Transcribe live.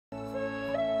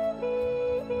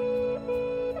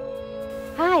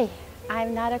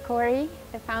I'm Nada Cory,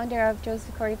 the founder of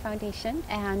Joseph Cory Foundation,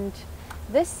 and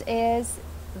this is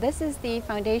the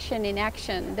foundation in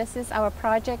action. This is our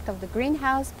project of the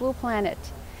Greenhouse Blue Planet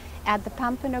at the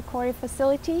Pompano Cory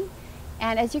facility.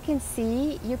 And as you can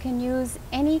see, you can use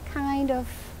any kind of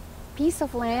piece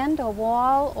of land or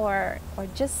wall or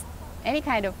just any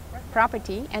kind of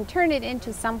property and turn it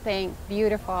into something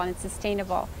beautiful and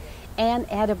sustainable and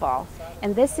edible.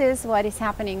 And this is what is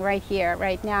happening right here,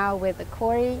 right now with the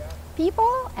Cory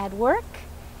people at work.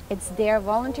 It's their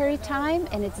voluntary time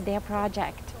and it's their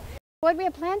project. What we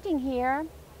are planting here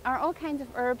are all kinds of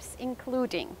herbs,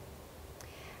 including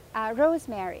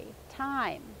rosemary,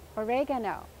 thyme,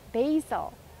 oregano,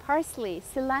 basil, parsley,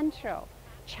 cilantro,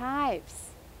 chives,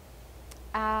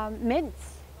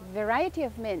 mints, variety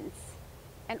of mints.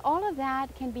 And all of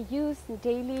that can be used in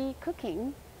daily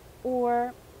cooking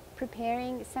or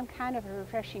preparing some kind of a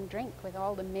refreshing drink with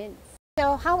all the mints.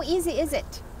 So how easy is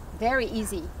it? Very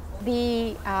easy.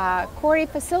 The Cory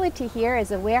facility here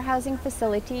is a warehousing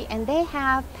facility, and they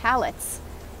have pallets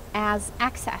as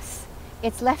access.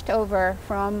 It's leftover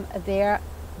from their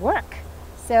work.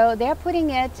 So they're putting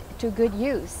it to good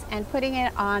use and putting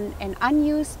it on an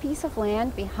unused piece of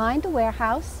land behind the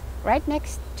warehouse, right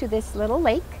next to this little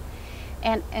lake,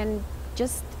 and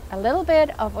just a little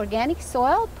bit of organic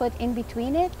soil put in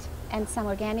between it and some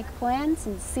organic plants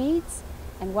and seeds,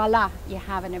 and voila, you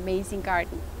have an amazing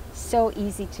garden. So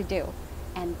easy to do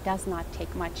and does not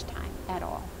take much time at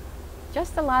all.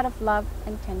 Just a lot of love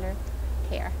and tender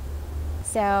care.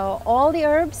 So all the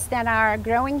herbs that are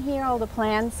growing here, all the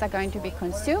plants are going to be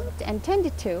consumed and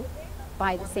tended to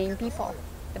by the same people,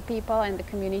 the people and the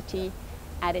community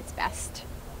at its best.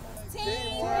 Teamwork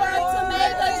to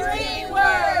make the dream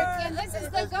work, and this is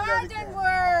the garden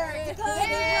work.